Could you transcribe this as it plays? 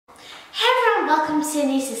welcome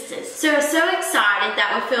Sydney Sisters. So we're so excited that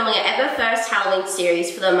we're filming our ever first Halloween series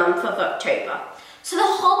for the month of October. So the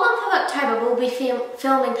whole month of October we'll be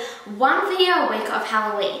filming one video a week of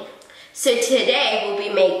Halloween. So today we'll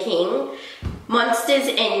be making monsters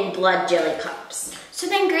in blood jelly cups. So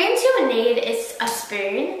the ingredients you will need is a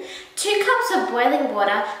spoon, 2 cups of boiling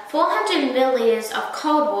water, 400 milliliters of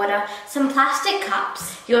cold water, some plastic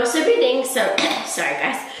cups. You'll also be needing some, sorry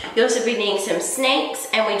guys, you'll also be needing some snakes,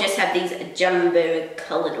 and we just have these jumbo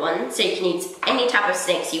coloured ones, so you can use any type of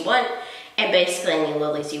snakes you want, and basically any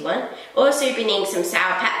lollies you want. Also you'll be needing some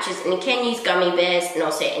Sour Patches, and you can use gummy bears, and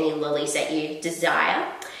also any lollies that you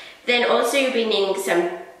desire. Then also you'll be needing some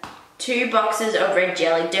 2 boxes of red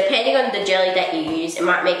jelly. Depending on the jelly that you use, it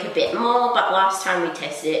might make a bit more, but last time we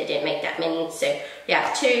tested it, it didn't make that many, so we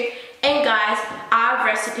have 2. And guys, our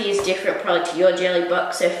recipe is different probably to your jelly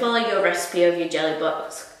box, so follow your recipe of your jelly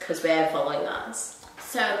box, because we're following ours.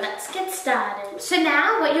 So let's get started. So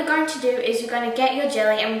now what you're going to do is you're going to get your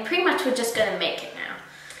jelly, and pretty much we're just going to make it now.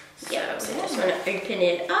 Yeah, so just want to open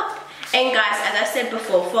it up. And guys, as I said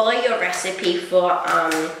before, follow your recipe for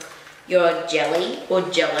your jelly, or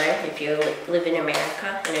JELLO if you live in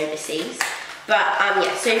America and overseas. But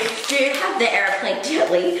yeah, so if you do have the airplane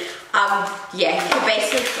jelly, yeah, you can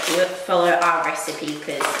basically follow our recipe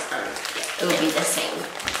because yeah, it will be the same.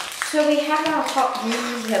 So we have our hot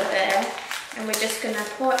water there, and we're just gonna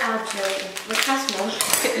pour our jelly. Look how small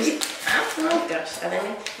it is. Oh gosh, I don't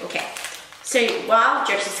know. Okay, so while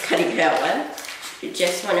Jess is cutting her one, you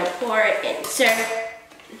just want to pour it in.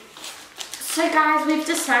 So guys, we've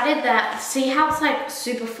decided that, see how it's like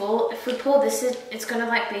super full? If we pour this in, it's gonna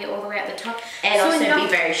like be all the way at the top. And so also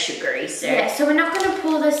be very sugary, so. Yeah, so we're not gonna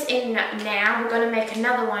pour this in now, we're gonna make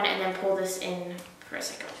another one and then pour this in for a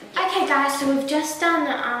second. Okay guys, so we've just done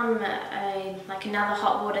like another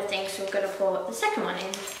hot water thing, so we're gonna pour the second one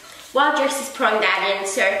in. While Jess is pouring that in,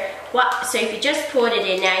 so if you just poured it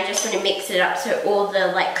in now, you just want to mix it up so all the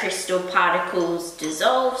like crystal particles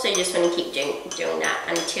dissolve. So you just want to keep doing that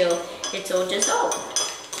until it's all dissolved.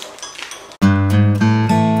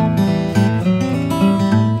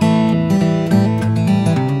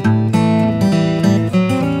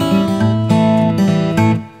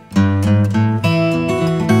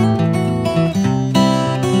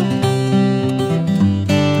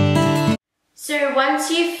 So once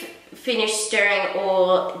you've finish stirring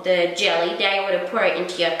all the jelly, now you want to pour it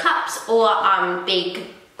into your cups or big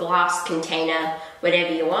glass container,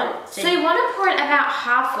 whatever you want. So you want to pour it about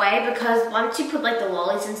halfway, because once you put like the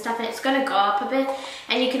lollies and stuff in, it's going to go up a bit,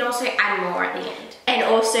 and you can also add more at the end. And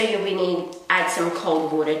also you'll need to add some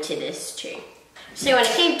cold water to this too. So you want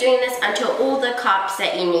to keep doing this until all the cups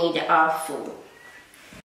that you need are full.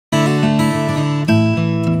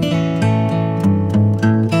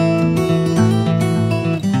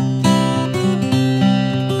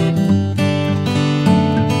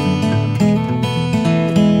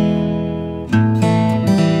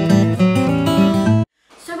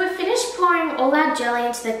 Jelly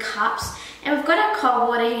into the cups, and we've got our cold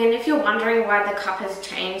water here, and if you're wondering why the cup has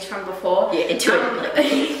changed from before,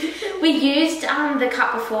 we used the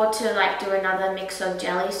cup before to like do another mix of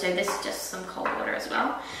jelly, so this is just some cold water as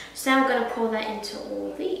well. So now I'm going to pour that into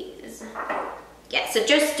all these. Yeah, so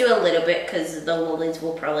just do a little bit because the lollies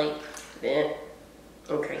will probably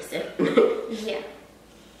increase it. Yeah.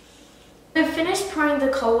 We've finished pouring the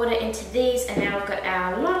cold water into these, and now we've got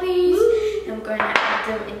our lollies. Woo! And we're going to add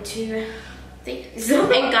them into these.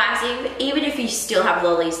 And guys, even if you still have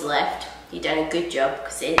lollies left, you've done a good job,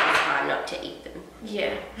 because it is hard not to eat them.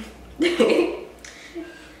 Yeah. I did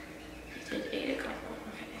eat a couple.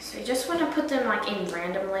 Okay, so you just want to put them like in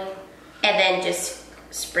randomly. And then just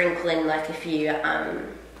sprinkle in like a few, yeah.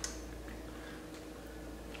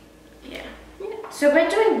 So we're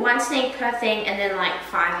doing 1 snake per thing, and then like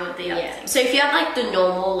 5 of the other things. So if you have like the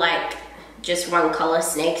normal, like just 1 color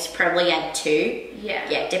snakes, probably add 2. Yeah.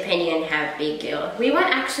 Yeah, depending on how big you're. We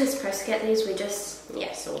weren't actually supposed to get these, we just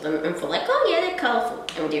saw them and thought like, oh yeah, they're colourful,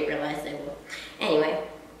 and we didn't realise they were. Anyway,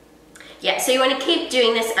 yeah, so you want to keep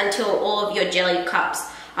doing this until all of your jelly cups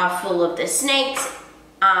are full of the snakes,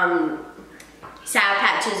 Sour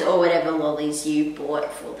Patches, or whatever lollies you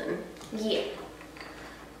bought for them. Yeah.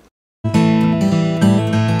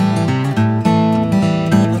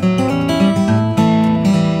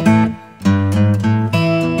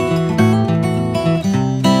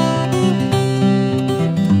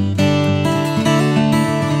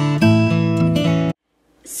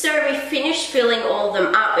 Filling all of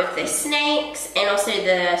them up with the snakes and also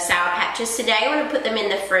the Sour Patches. Today I want to put them in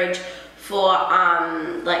the fridge for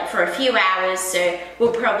like for a few hours, so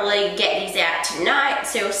we'll probably get these out tonight.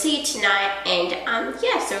 So we'll see you tonight, and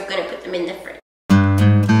yeah, so we're going to put them in the fridge.